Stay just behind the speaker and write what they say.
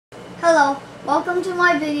Hello, welcome to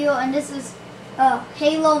my video, and this is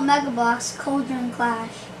Halo Mega Box Cauldron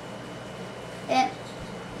Clash. And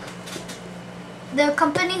the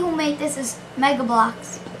company who made this is Mega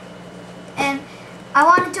Bloks. And I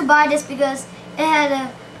wanted to buy this because it had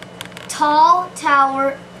a tall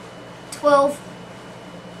tower, 12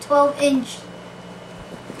 inch.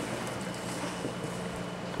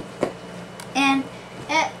 And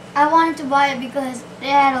I wanted to buy it because it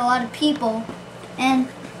had a lot of people. And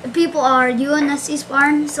the people are UNSC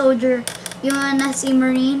Spartan Soldier, UNSC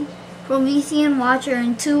Marine, Promethean Watcher,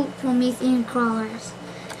 and 2 Promethean Crawlers,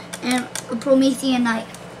 and a Promethean Knight.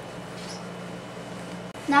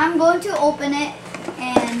 Now I'm going to open it,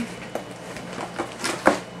 and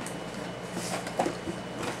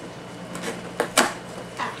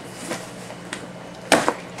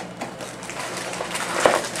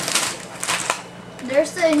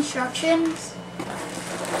there's the instructions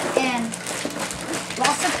and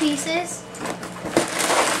lots of pieces,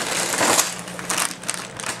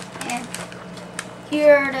 and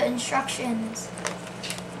here are the instructions.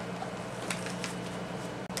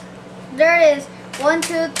 There is 1,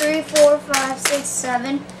 2, 3, 4, 5, 6,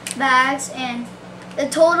 7 bags, and the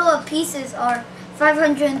total of pieces are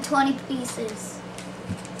 520 pieces.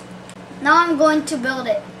 Now I'm going to build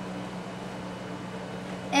it,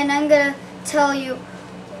 and I'm going to tell you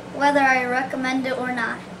whether I recommend it or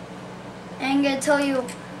not. And I'm going to tell you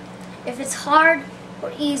if it's hard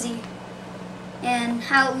or easy and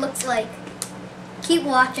how it looks like. Keep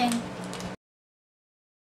watching.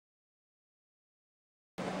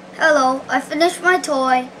 Hello, I finished my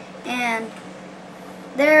toy, and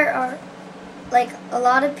there are like a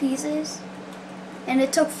lot of pieces, and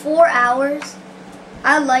it took 4 hours.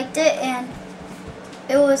 I liked it, and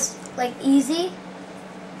it was like easy.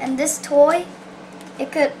 And this toy,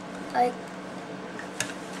 it could like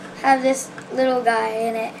have this little guy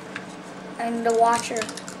in it and the watcher.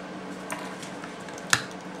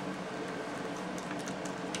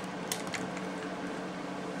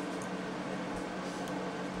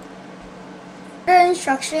 There are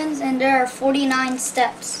instructions, and there are 49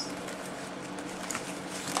 steps.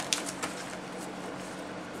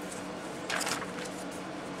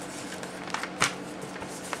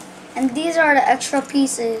 And these are the extra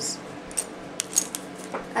pieces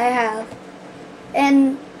I have.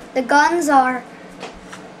 And the guns are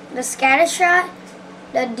the scatter shot,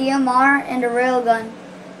 the DMR, and the railgun.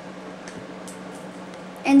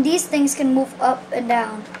 And these things can move up and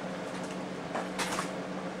down.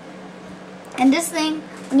 And this thing,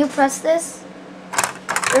 when you press this,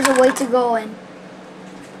 there's a way to go in.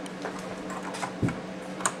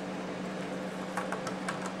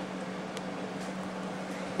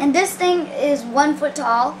 And this thing is 1 foot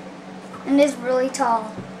tall, and is really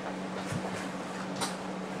tall.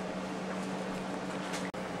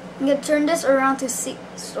 I'm going to turn this around to see,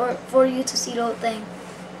 for you to see the whole thing.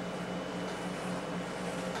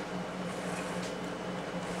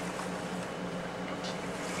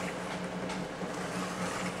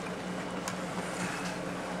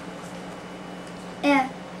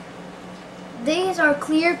 And these are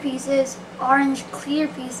clear pieces, orange clear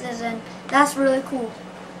pieces, and that's really cool.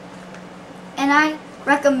 And I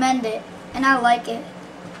recommend it, and I like it.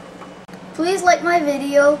 Please like my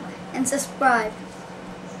video and subscribe.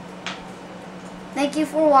 Thank you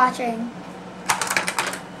for watching.